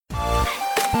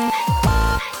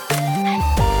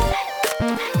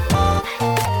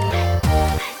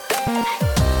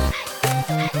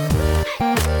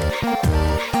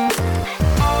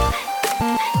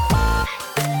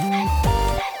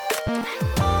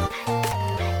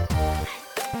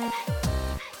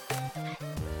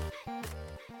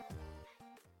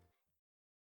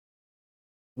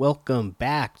Welcome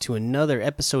back to another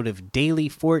episode of Daily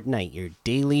Fortnite, your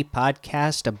daily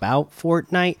podcast about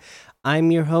Fortnite.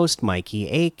 I'm your host, Mikey,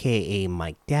 aka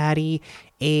Mike Daddy,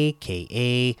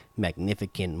 aka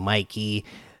Magnificent Mikey.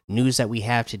 News that we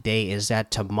have today is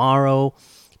that tomorrow,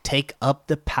 take up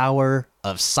the power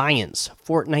of science.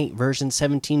 Fortnite version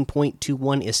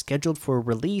 17.21 is scheduled for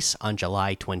release on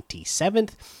July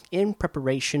 27th. In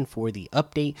preparation for the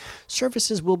update,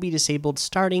 services will be disabled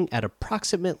starting at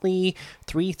approximately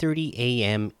 3:30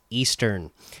 a.m. Eastern,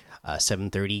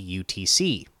 7:30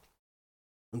 UTC.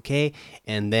 Okay,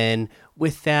 and then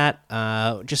with that,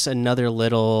 just another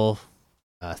little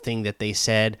thing that they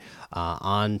said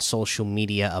on social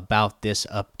media about this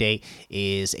update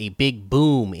is a big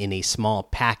boom in a small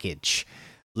package.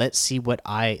 Let's see what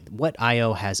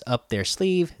IO has up their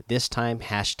sleeve this time.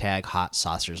 Hashtag Hot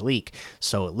Saucers Leak.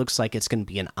 So it looks like it's going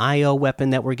to be an IO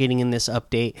weapon that we're getting in this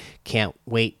update. Can't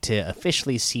wait to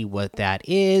officially see what that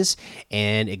is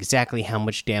and exactly how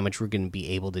much damage we're going to be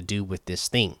able to do with this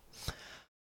thing.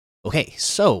 Okay,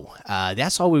 so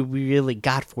that's all we really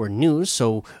got for news.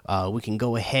 So we can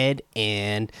go ahead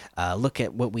and look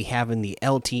at what we have in the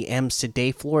LTMs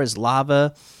today. Floor is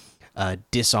Lava,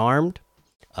 Disarmed,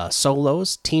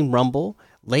 Solos, Team Rumble,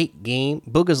 Late Game,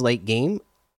 Booga's Late Game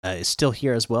is still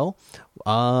here as well.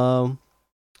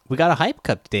 We got a Hype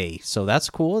Cup today, so that's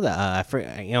cool.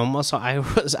 Also I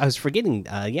was forgetting.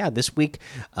 This week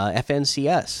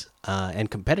FNCS and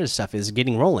competitive stuff is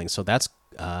getting rolling, so that's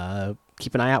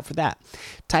keep an eye out for that.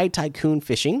 Tide Tycoon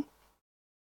Fishing.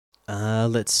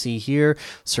 Let's see here.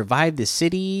 Survive the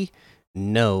City.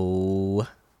 No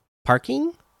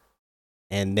parking.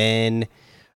 And then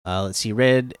let's see.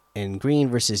 Red and green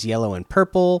versus yellow and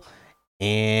purple.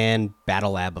 And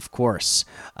Battle Lab, of course.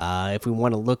 If we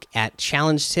want to look at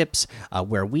challenge tips,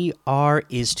 where we are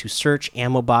is to search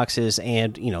ammo boxes.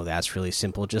 And, that's really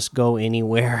simple. Just go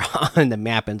anywhere on the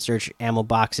map and search ammo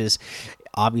boxes.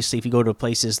 Obviously, if you go to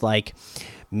places like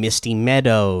Misty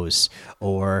Meadows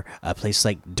or a place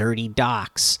like Dirty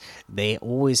Docks, they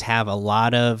always have a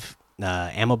lot of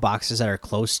ammo boxes that are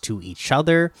close to each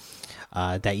other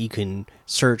that you can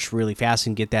search really fast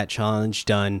and get that challenge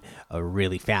done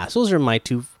really fast. Those are my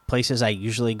two places I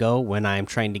usually go when I'm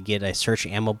trying to get a search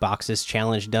ammo boxes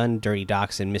challenge done: Dirty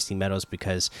Docks and Misty Meadows,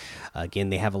 because again,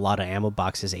 they have a lot of ammo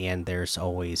boxes and there's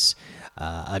always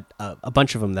a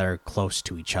bunch of them that are close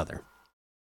to each other.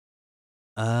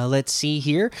 Let's see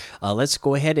here. Let's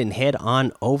go ahead and head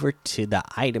on over to the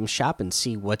item shop and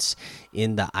see what's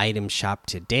in the item shop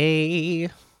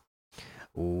today.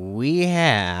 We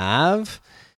have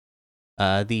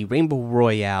the Rainbow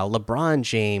Royale, LeBron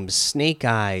James, Snake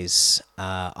Eyes,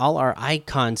 all our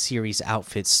Icon series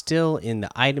outfits still in the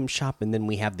item shop, and then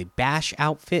we have the Bash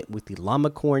outfit with the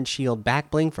Llama Corn Shield back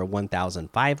bling for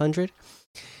 1,500.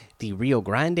 The Rio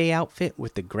Grande outfit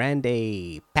with the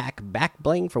Grande Pack back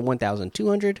bling for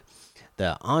 1,200.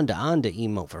 The Onda Onda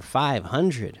emote for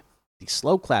 500. The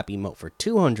Slow Clap emote for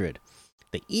 200.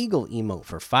 The Eagle emote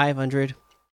for 500.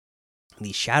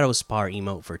 The Shadow Spar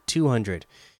emote for 200.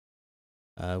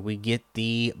 We get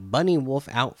the Bunny Wolf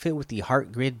outfit with the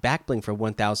Heart Grid back bling for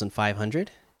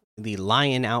 1,500. The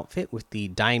Lion outfit with the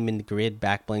Diamond Grid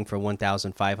back bling for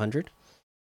 1,500.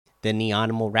 The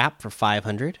Neonimal Wrap for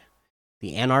 500.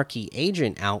 The Anarchy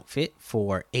Agent outfit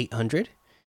for 800.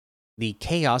 The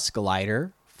Chaos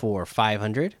Glider for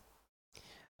 500.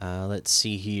 Let's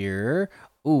see here.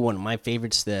 Ooh, one of my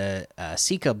favorites, the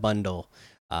Sika bundle,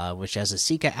 which has a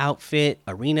Sika outfit,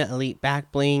 Arena Elite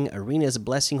back bling, Arena's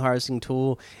Blessing Harvesting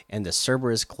Tool, and the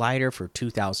Cerberus Glider for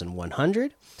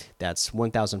 2,100. That's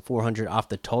 1,400 off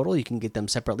the total. You can get them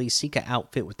separately. Sika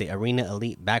outfit with the Arena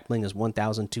Elite back bling is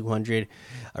 1,200.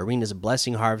 Arena's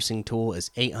Blessing Harvesting Tool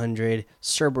is 800.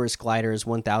 Cerberus Glider is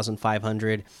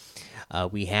 1,500.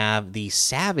 We have the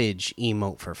Savage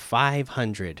emote for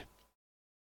 500.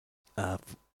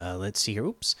 Let's see here.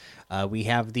 Oops. We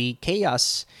have the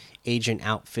Chaos Agent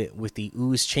outfit with the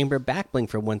Ooze Chamber back bling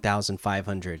for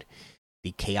 1,500.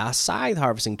 The Chaos Scythe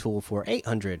Harvesting Tool for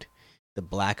 800. The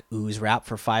Black Ooze Wrap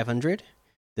for 500.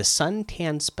 The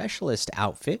Suntan Specialist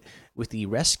outfit with the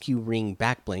Rescue Ring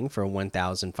back bling for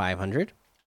 1,500.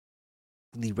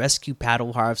 The Rescue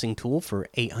Paddle Harvesting Tool for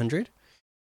 800.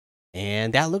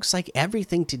 And that looks like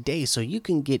everything today. So you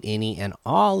can get any and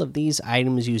all of these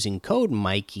items using code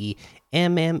Mikey,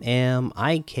 MMMIKIE,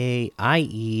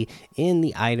 in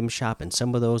the item shop, and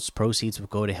some of those proceeds will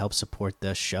go to help support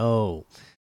the show.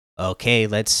 Okay,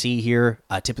 let's see here.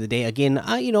 Tip of the day again.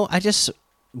 I just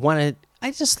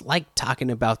like talking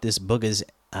about this Booga's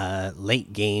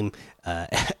late game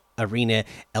arena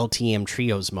LTM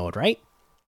trios mode, right?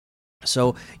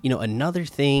 So, another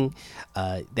thing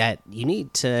that you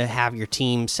need to have your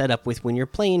team set up with when you're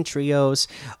playing trios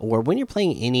or when you're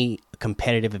playing any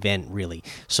competitive event, really.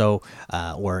 So,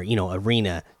 or,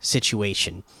 arena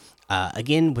situation.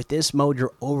 Again, with this mode,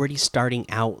 you're already starting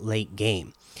out late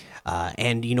game.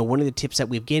 And one of the tips that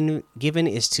we've given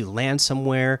is to land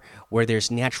somewhere where there's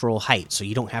natural height, so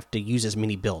you don't have to use as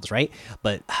many builds, right?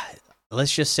 But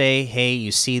let's just say, hey,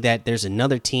 you see that there's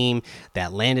another team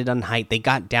that landed on height. They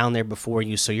got down there before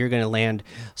you, so you're going to land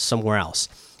somewhere else.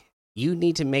 You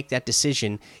need to make that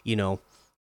decision.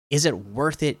 Is it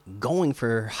worth it going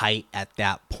for height at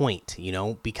that point?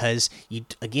 Because you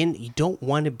don't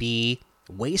want to be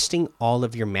wasting all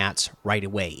of your mats right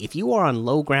away. If you are on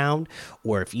low ground,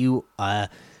 or if you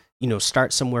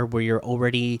start somewhere where you're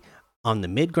already on the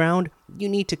mid ground, you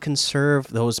need to conserve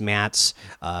those mats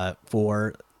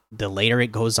for the later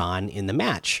it goes on in the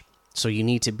match. So you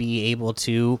need to be able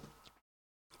to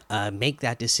make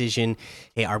that decision.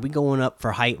 Hey, are we going up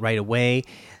for height right away?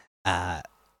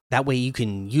 That way you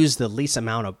can use the least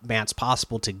amount of mats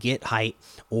possible to get height,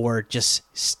 or just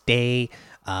stay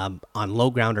on low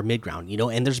ground or mid ground.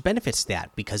 And there's benefits to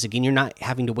that, because again, you're not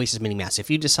having to waste as many mats. If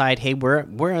you decide, hey, we're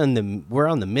on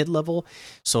the mid level,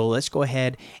 so let's go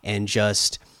ahead and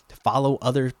just follow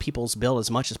other people's build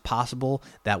as much as possible.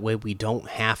 That way we don't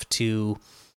have to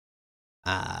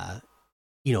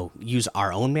use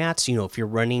our own mats. If you're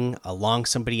running along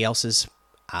somebody else's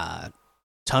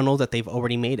tunnel that they've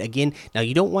already made, again, now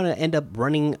you don't want to end up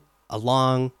running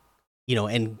along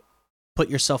and put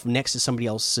yourself next to somebody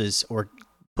else's, or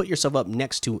put yourself up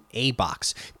next to a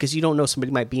box, because you don't know,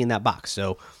 somebody might be in that box.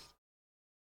 So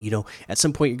at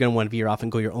some point you're going to want to veer off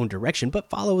and go your own direction, but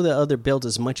follow the other builds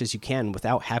as much as you can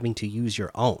without having to use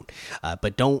your own.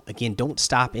 But don't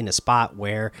stop in a spot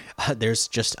where there's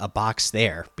just a box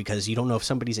there, because you don't know if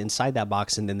somebody's inside that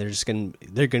box, and then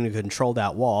they're going to control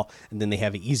that wall, and then they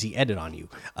have an easy edit on you.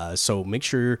 So make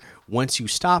sure once you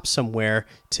stop somewhere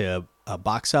to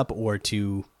box up, or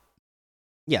to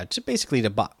basically to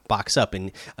box up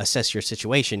and assess your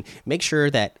situation, make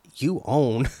sure that you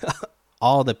own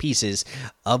all the pieces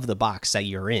of the box that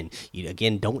you're in.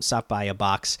 Again, don't stop by a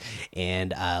box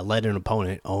and let an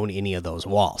opponent own any of those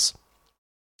walls.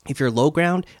 If you're low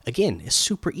ground, again, it's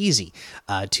super easy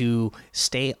to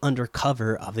stay under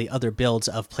cover of the other builds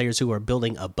of players who are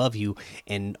building above you,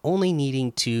 and only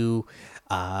needing to,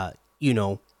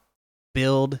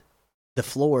 build the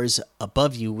floors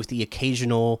above you with the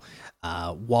occasional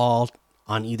wall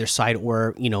on either side,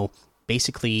 or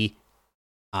basically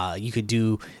you could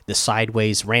do the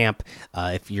sideways ramp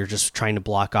if you're just trying to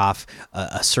block off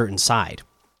a certain side.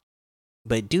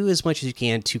 But do as much as you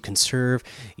can to conserve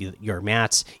your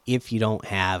mats if you don't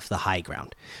have the high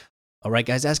ground. All right,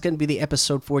 guys, that's going to be the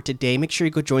episode for today. Make sure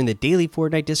you go join the Daily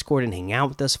Fortnite Discord and hang out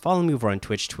with us. Follow me over on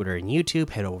Twitch, Twitter, and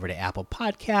YouTube. Head over to Apple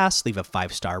Podcasts, leave a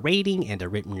 5-star rating and a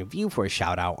written review for a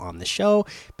shout out on the show.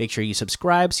 Make sure you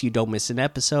subscribe so you don't miss an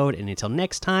episode. And until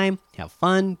next time, have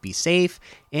fun, be safe,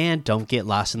 and don't get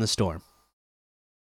lost in the storm.